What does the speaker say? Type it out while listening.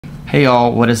Hey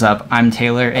y'all, what is up? I'm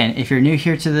Taylor, and if you're new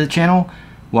here to the channel,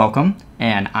 welcome.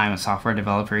 And I'm a software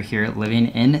developer here living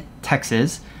in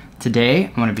Texas. Today,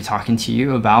 I'm going to be talking to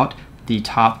you about the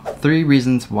top 3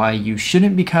 reasons why you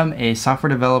shouldn't become a software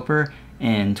developer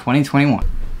in 2021.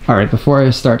 All right, before I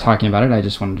start talking about it, I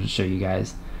just wanted to show you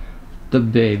guys the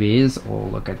babies. Oh,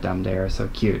 look at them, they are so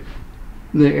cute.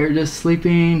 They're just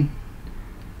sleeping.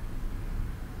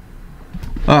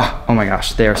 Oh my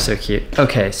gosh, they are so cute.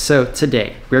 Okay, so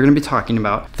today we're going to be talking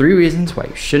about 3 reasons why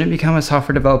you shouldn't become a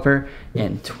software developer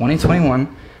in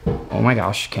 2021. Oh my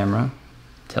gosh, camera.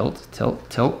 Tilt, tilt,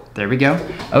 tilt. There we go.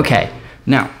 Okay,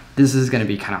 now this is going to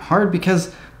be kind of hard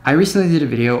because I recently did a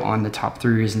video on the top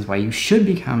 3 reasons why you should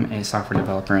become a software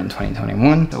developer in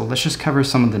 2021. So let's just cover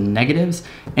some of the negatives,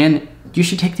 and you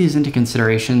should take these into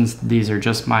considerations. These are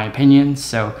just my opinions,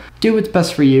 so do what's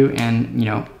best for you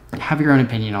and, have your own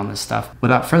opinion on this stuff.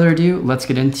 Without further ado, let's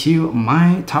get into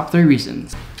my top 3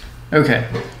 reasons. Okay,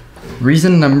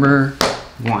 reason number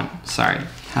 1. Sorry,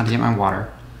 had to get my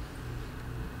water.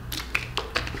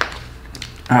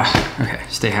 Okay,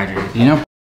 stay hydrated,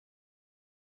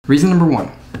 Reason number 1,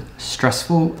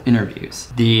 stressful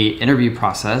interviews. The interview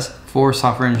process for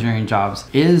software engineering jobs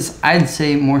is, I'd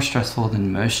say, more stressful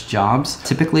than most jobs.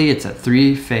 Typically, it's a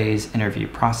 3-phase interview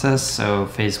process. So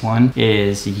phase 1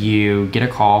 is you get a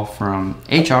call from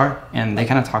HR and they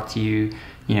kind of talk to you,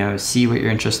 see what your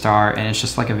interests are, and it's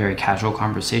just like a very casual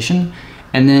conversation.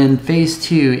 And then phase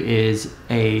 2 is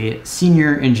a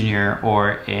senior engineer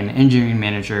or an engineering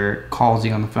manager calls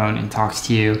you on the phone and talks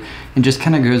to you and just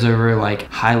kind of goes over like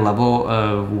high level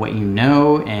of what you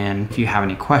know, and if you have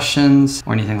any questions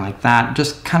or anything like that,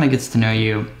 just kind of gets to know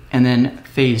you. And then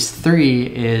phase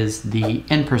 3 is the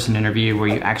in-person interview where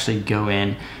you actually go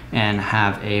in and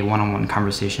have a one-on-one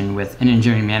conversation with an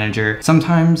engineering manager.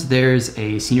 Sometimes there's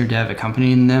a senior dev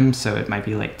accompanying them, so it might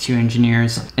be like 2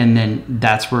 engineers. And then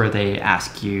that's where they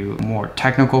ask you more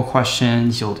technical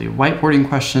questions. You'll do whiteboarding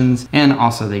questions, and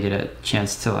also they get a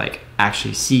chance to like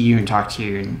actually see you and talk to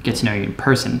you and get to know you in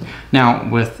person. Now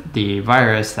with the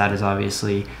virus, that is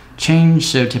obviously changed.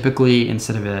 So typically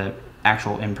instead of an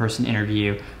actual in-person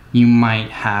interview, you might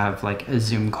have like a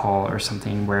Zoom call or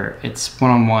something where it's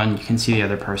one-on-one, you can see the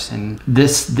other person.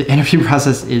 The interview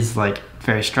process is like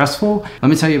very stressful. Let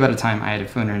me tell you about a time I had a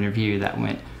phone interview that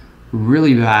went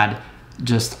really bad.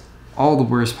 Just all the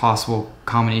worst possible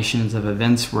combinations of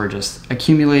events were just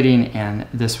accumulating, and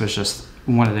this was just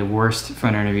one of the worst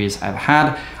phone interviews I've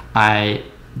had. I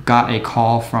got a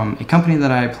call from a company that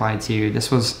I applied to.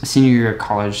 This was a senior year of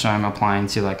college, so I'm applying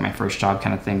to like my first job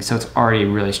kind of thing. So it's already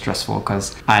really stressful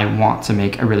because I want to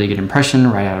make a really good impression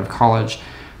right out of college.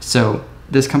 So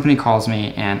this company calls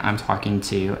me and I'm talking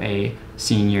to a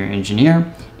senior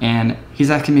engineer and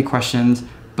he's asking me questions,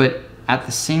 but at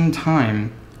the same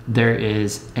time, there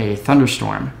is a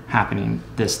thunderstorm happening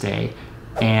this day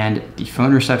and the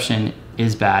phone reception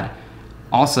is bad.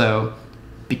 Also,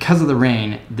 because of the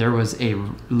rain, there was a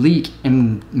leak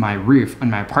in my roof on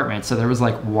my apartment. So there was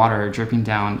like water dripping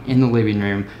down in the living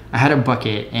room. I had a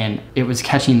bucket and it was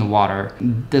catching the water.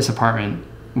 This apartment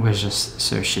was just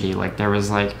so shitty. Like there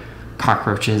was like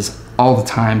cockroaches all the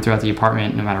time throughout the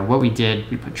apartment. No matter what we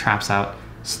did, we put traps out,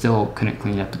 still couldn't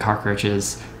clean up the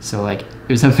cockroaches. So like it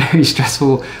was a very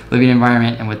stressful living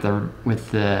environment. And with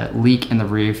the leak in the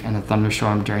roof and the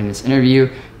thunderstorm during this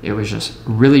interview, it was just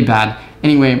really bad.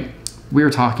 Anyway, we were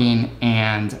talking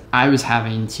and I was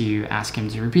having to ask him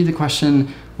to repeat the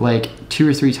question like 2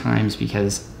 or 3 times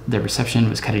because the reception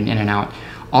was cutting in and out.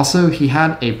 Also, he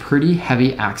had a pretty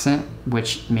heavy accent,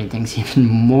 which made things even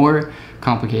more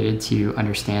complicated to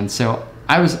understand. So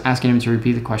I was asking him to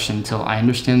repeat the question until I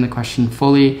understand the question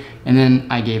fully, and then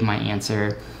I gave my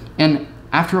answer. And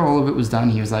after all of it was done,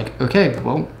 he was like, okay,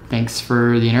 well, thanks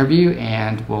for the interview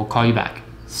and we'll call you back.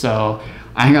 So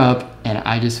I hung up and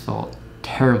I just felt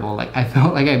terrible. Like I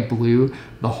felt like I blew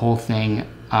the whole thing.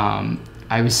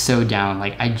 I was so down,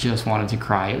 like I just wanted to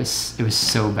cry. It was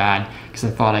so bad because I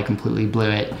thought I completely blew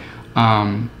it.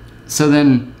 So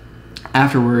then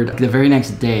afterward, the very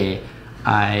next day,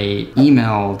 I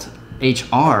emailed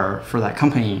HR for that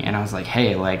company and I was like,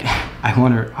 hey, like I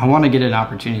want to get an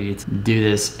opportunity to do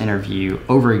this interview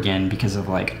over again because of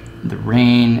like the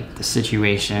rain, the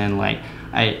situation. Like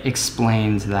I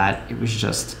explained that it was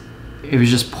just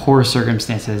poor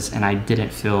circumstances and I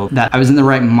didn't feel that I was in the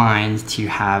right mind to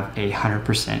have a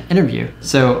 100% interview.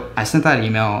 So I sent that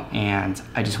email and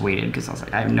I just waited because I was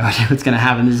like, I have no idea what's gonna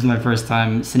happen. This is my first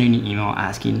time sending an email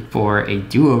asking for a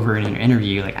do-over in an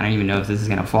interview. Like I don't even know if this is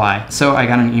gonna fly. So I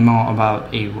got an email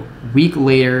about a week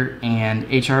later and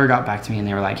HR got back to me and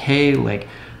they were like, hey, like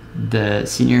the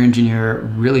senior engineer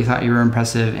really thought you were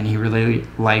impressive and he really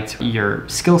liked your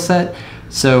skill set.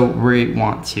 So we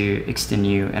want to extend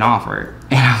you an offer.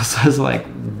 And I was like,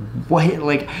 what?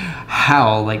 Like,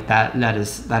 how? Like that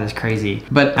is crazy.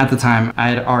 But at the time I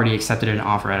had already accepted an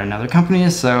offer at another company.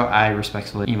 So I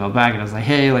respectfully emailed back and I was like,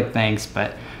 hey, like, thanks,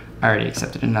 but I already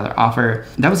accepted another offer.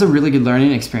 That was a really good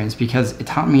learning experience because it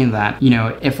taught me that, you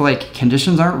know, if like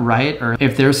conditions aren't right, or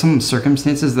if there's some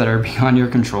circumstances that are beyond your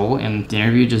control and the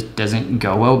interview just doesn't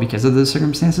go well because of those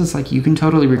circumstances, like you can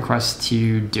totally request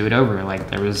to do it over. Like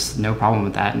there was no problem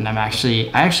with that. And I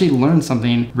actually learned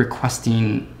something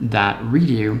requesting that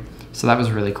redo. So that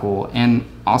was really cool. And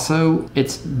also,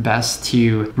 it's best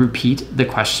to repeat the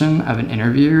question of an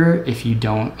interviewer if you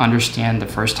don't understand the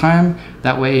first time.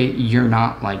 That way you're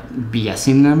not like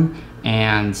BSing them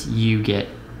and you get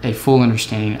a full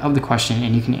understanding of the question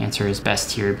and you can answer as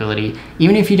best to your ability.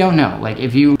 Even if you don't know, like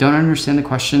if you don't understand the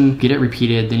question, get it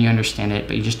repeated, then you understand it,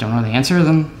 but you just don't know the answer,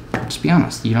 then just be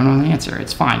honest. You don't know the answer,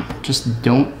 it's fine. Just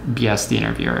don't BS the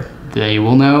interviewer. They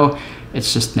will know.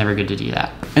 It's just never good to do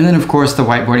that. And then of course the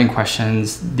whiteboarding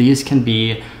questions, these can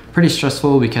be pretty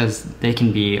stressful because they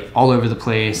can be all over the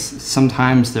place.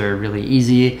 Sometimes they're really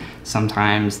easy.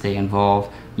 Sometimes they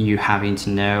involve you having to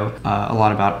know a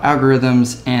lot about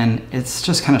algorithms, and it's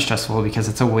just kind of stressful because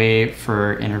it's a way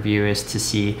for interviewers to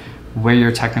see where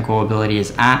your technical ability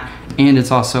is at, and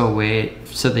it's also a way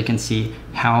so they can see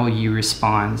how you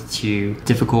respond to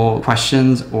difficult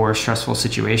questions or stressful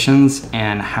situations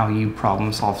and how you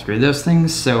problem solve through those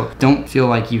things. So don't feel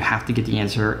like you have to get the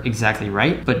answer exactly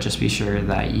right, but just be sure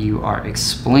that you are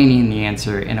explaining the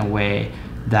answer in a way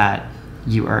that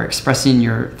you are expressing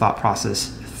your thought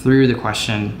process through the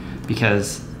question,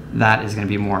 because that is going to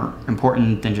be more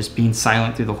important than just being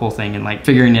silent through the whole thing and like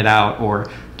figuring it out or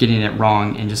getting it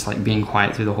wrong and just like being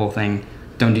quiet through the whole thing.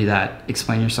 Don't do that.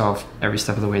 Explain yourself every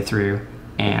step of the way through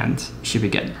and you should be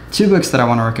good. Two books that I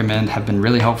want to recommend have been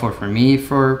really helpful for me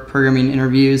for programming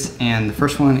interviews, and the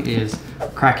first one is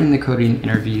Cracking the Coding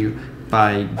Interview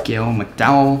by Gail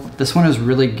McDowell. This one is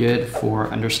really good for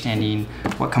understanding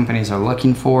what companies are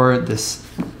looking for. This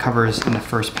covers in the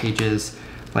first pages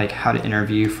like how to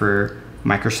interview for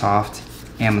Microsoft,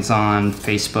 Amazon,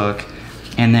 Facebook,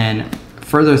 and then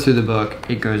further through the book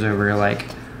it goes over like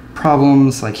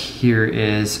problems, like here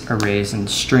is arrays and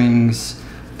strings,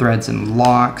 threads and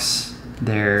locks.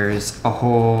 There's a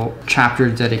whole chapter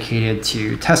dedicated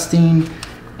to testing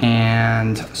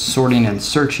and sorting and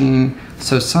searching.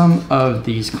 So some of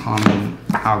these common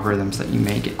algorithms that you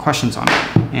may get questions on.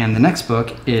 And the next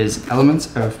book is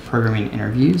Elements of Programming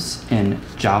Interviews in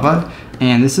Java.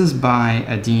 And this is by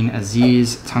Adine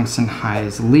Aziz, Tungsten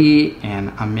Haiz Lee, and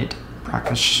Amit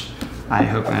Prakash. I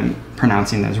hope I'm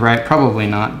pronouncing those right, probably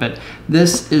not, but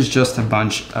this is just a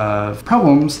bunch of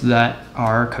problems that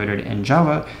are coded in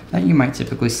Java that you might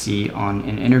typically see on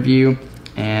an interview.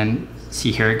 And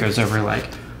see here it goes over like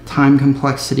time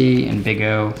complexity and big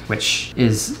O, which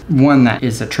is one that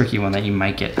is a tricky one that you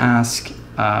might get asked.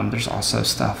 There's also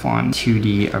stuff on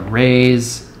 2D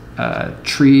arrays,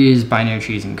 trees, binary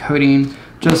trees and coding,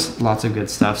 just lots of good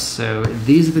stuff. So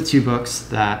these are the two books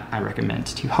that I recommend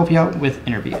to help you out with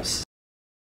interviews.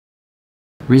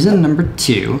 Reason number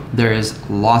two, there is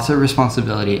lots of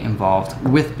responsibility involved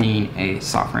with being a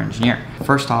software engineer.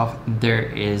 First off, there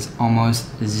is almost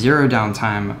zero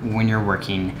downtime when you're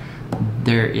working.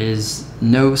 There is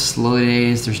no slow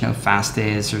days, there's no fast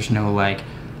days, there's no like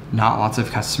not lots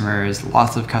of customers,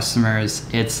 lots of customers.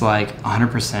 It's like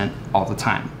 100% all the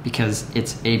time because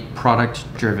it's a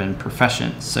product-driven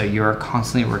profession. So you're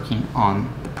constantly working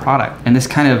on the product. And this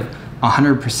kind of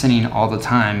 100%ing all the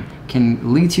time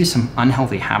can lead to some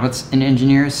unhealthy habits in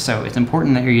engineers. So it's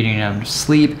important that you're getting enough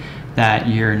sleep, that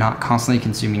you're not constantly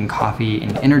consuming coffee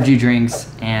and energy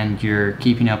drinks, and you're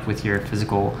keeping up with your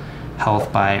physical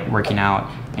health by working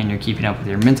out, and you're keeping up with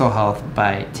your mental health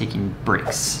by taking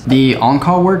breaks. The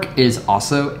on-call work is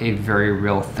also a very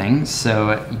real thing.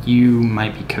 So you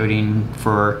might be coding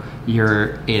for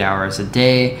your 8 hours a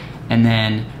day, and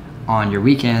then on your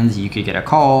weekends, you could get a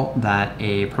call that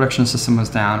a production system was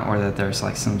down or that there's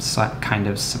like some kind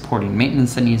of supporting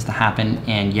maintenance that needs to happen,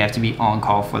 and you have to be on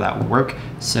call for that work.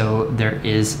 So there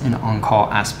is an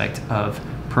on-call aspect of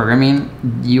programming.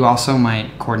 You also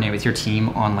might coordinate with your team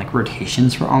on like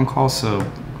rotations for on-call. So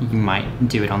you might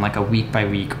do it on like a week by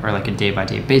week or like a day by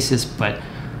day basis, but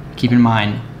keep in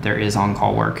mind there is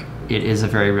on-call work. It is a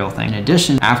very real thing. In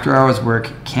addition, after hours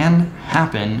work can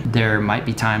happen. There might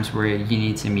be times where you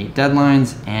need to meet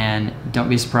deadlines, and don't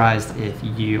be surprised if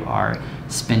you are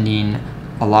spending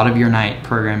a lot of your night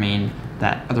programming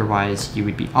that otherwise you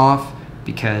would be off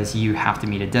because you have to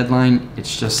meet a deadline.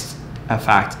 It's just a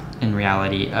fact in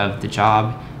reality of the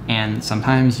job. And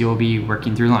sometimes you'll be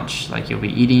working through lunch, like you'll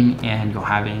be eating and you'll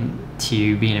having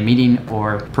to be in a meeting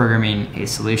or programming a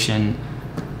solution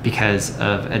because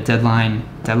of a deadline.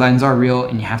 Deadlines are real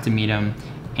and you have to meet them,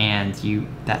 and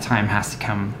that time has to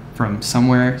come from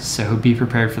somewhere, so be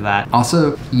prepared for that.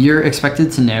 Also, you're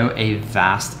expected to know a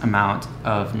vast amount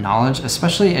of knowledge,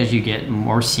 especially as you get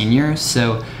more senior.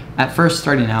 So at first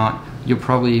starting out, you'll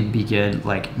probably be good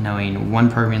like knowing one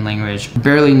programming language,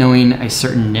 barely knowing a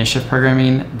certain niche of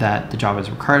programming that the job is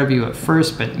required of you at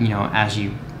first, but as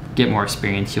you get more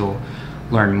experience, you'll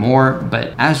learn more.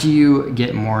 But as you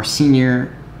get more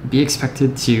senior, be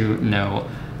expected to know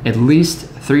at least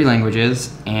 3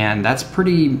 languages, and that's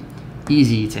pretty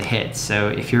easy to hit. So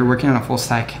if you're working on a full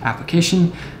stack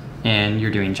application and you're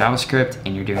doing JavaScript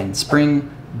and you're doing Spring,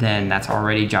 then that's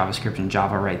already JavaScript and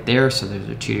Java right there. So those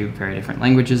are 2 very different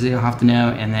languages that you'll have to know.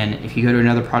 And then if you go to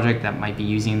another project that might be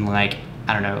using like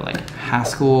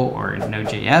Haskell or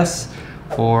Node.js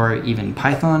or even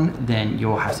Python, then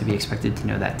you'll have to be expected to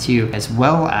know that too, as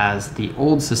well as the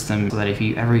old system, so that if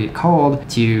you ever get called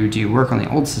to do work on the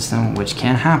old system, which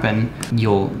can happen,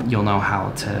 you'll know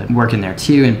how to work in there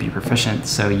too and be proficient.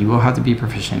 So you will have to be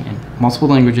proficient in multiple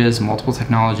languages, multiple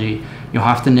technology. You'll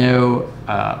have to know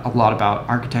a lot about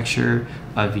architecture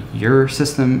of your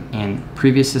system and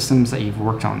previous systems that you've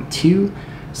worked on too.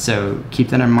 So keep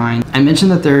that in mind. I mentioned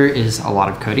that there is a lot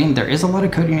of coding. There is a lot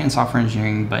of coding in software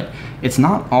engineering, but it's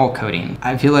not all coding.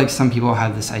 I feel like some people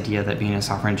have this idea that being a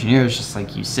software engineer is just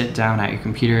like you sit down at your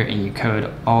computer and you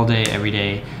code all day, every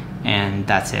day, and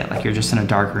that's it. Like you're just in a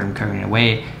dark room coding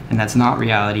away, and that's not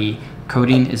reality.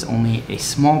 Coding is only a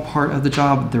small part of the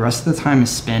job. The rest of the time is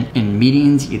spent in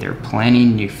meetings, either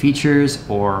planning new features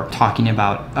or talking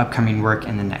about upcoming work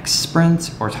in the next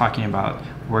sprint, or talking about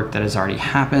work that has already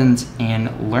happened,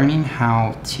 and learning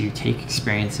how to take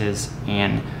experiences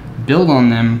and build on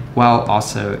them while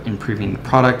also improving the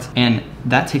product. And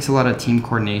that takes a lot of team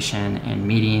coordination and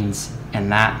meetings, and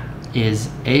that is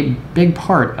a big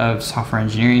part of software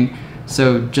engineering.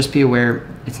 So just be aware,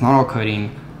 it's not all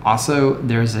coding. Also,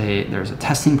 there's a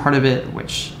testing part of it,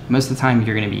 which most of the time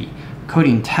you're going to be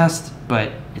coding tests,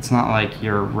 but it's not like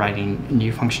you're writing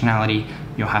new functionality.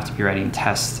 You'll have to be writing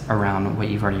tests around what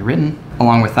you've already written.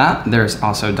 Along with that, there's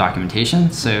also documentation.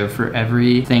 So for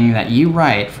everything that you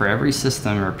write, for every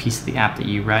system or piece of the app that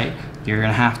you write, you're going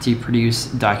to have to produce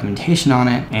documentation on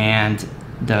it. And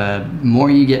the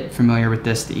more you get familiar with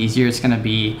this, the easier it's going to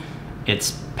be.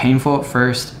 It's painful at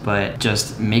first, but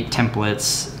just make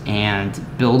templates and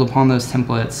build upon those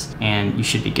templates and you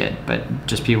should be good. But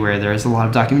just be aware there is a lot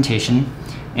of documentation.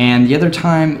 And the other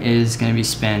time is going to be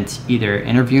spent either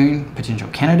interviewing potential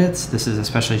candidates. This is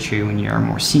especially true when you're a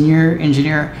more senior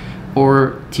engineer,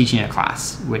 or teaching a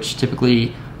class, which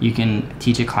typically you can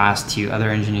teach a class to other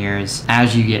engineers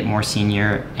as you get more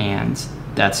senior, and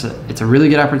it's a really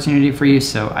good opportunity for you.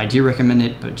 So I do recommend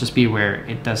it, but just be aware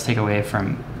it does take away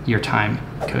from your time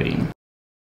coding.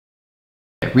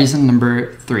 Reason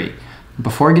number 3.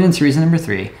 Before I get into reason number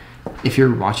 3, if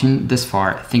you're watching this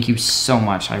far, thank you so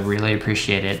much. I really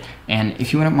appreciate it. And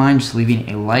if you wouldn't mind just leaving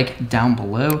a like down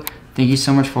below. Thank you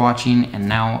so much for watching. And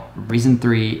now reason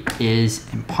 3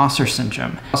 is imposter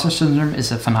syndrome. Imposter syndrome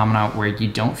is a phenomenon where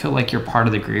you don't feel like you're part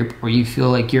of the group, or you feel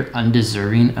like you're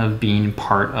undeserving of being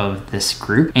part of this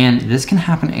group. And this can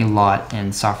happen a lot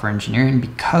in software engineering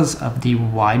because of the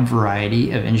wide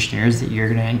variety of engineers that you're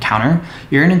going to encounter.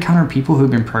 You're going to encounter people who've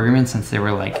been programming since they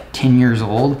were like 10 years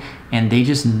old, and they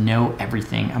just know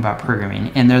everything about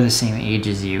programming, and they're the same age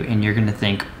as you, and you're going to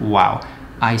think, wow,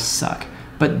 I suck.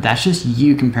 But that's just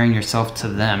you comparing yourself to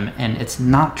them, and it's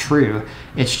not true.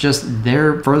 It's just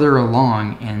they're further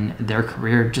along in their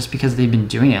career just because they've been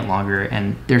doing it longer,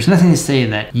 and there's nothing to say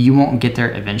that you won't get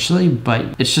there eventually, but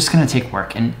it's just gonna take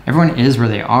work, and everyone is where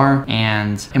they are.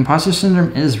 And imposter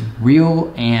syndrome is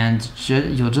real, and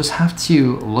you'll just have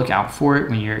to look out for it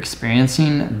when you're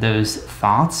experiencing those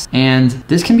thoughts. And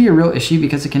this can be a real issue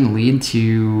because it can lead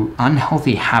to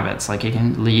unhealthy habits. Like it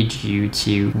can lead you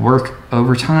to work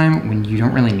overtime when you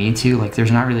don't really need to. Like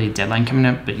there's not really a deadline coming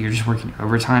up, but you're just working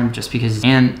overtime just because.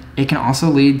 And it can also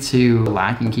lead to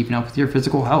lack in keeping up with your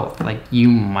physical health. Like you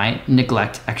might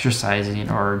neglect exercising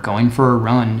or going for a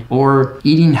run or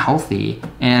eating healthy,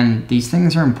 and these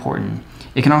things are important.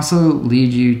 It can also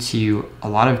lead you to a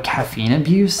lot of caffeine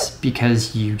abuse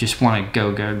because you just want to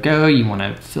go. You want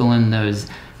to fill in those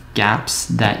gaps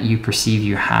that you perceive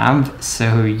you have.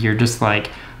 So you're just like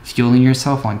fueling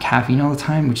yourself on caffeine all the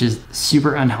time, which is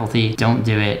super unhealthy. Don't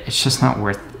do it. It's just not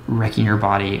worth wrecking your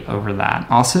body over that.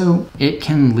 Also, it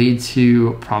can lead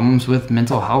to problems with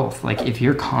mental health. Like if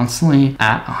you're constantly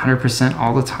at 100%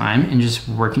 all the time and just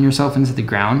working yourself into the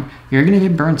ground, you're gonna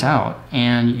get burnt out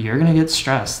and you're gonna get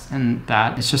stressed, and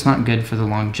that is just not good for the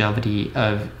longevity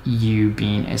of you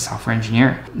being a software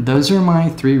engineer. Those are my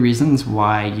 3 reasons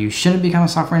why you shouldn't become a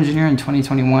software engineer in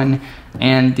 2021.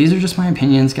 And these are just my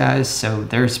opinions, guys. So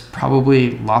there's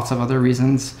probably lots of other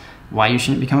reasons why you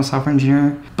shouldn't become a software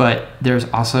engineer, but there's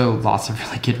also lots of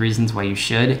really good reasons why you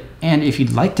should. And if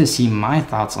you'd like to see my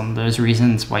thoughts on those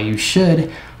reasons why you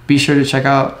should, be sure to check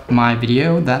out my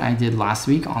video that I did last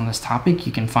week on this topic.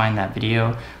 You can find that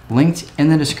video linked in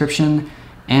the description.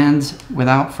 And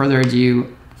without further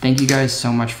ado, thank you guys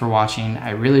so much for watching.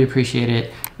 I really appreciate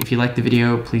it. If you liked the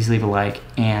video, please leave a like.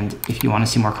 And if you want to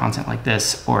see more content like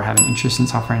this or have an interest in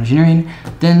software engineering,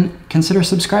 then consider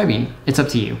subscribing. It's up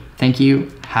to you. Thank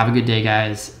you. Have a good day,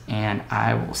 guys. And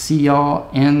I will see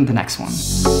y'all in the next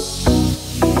one.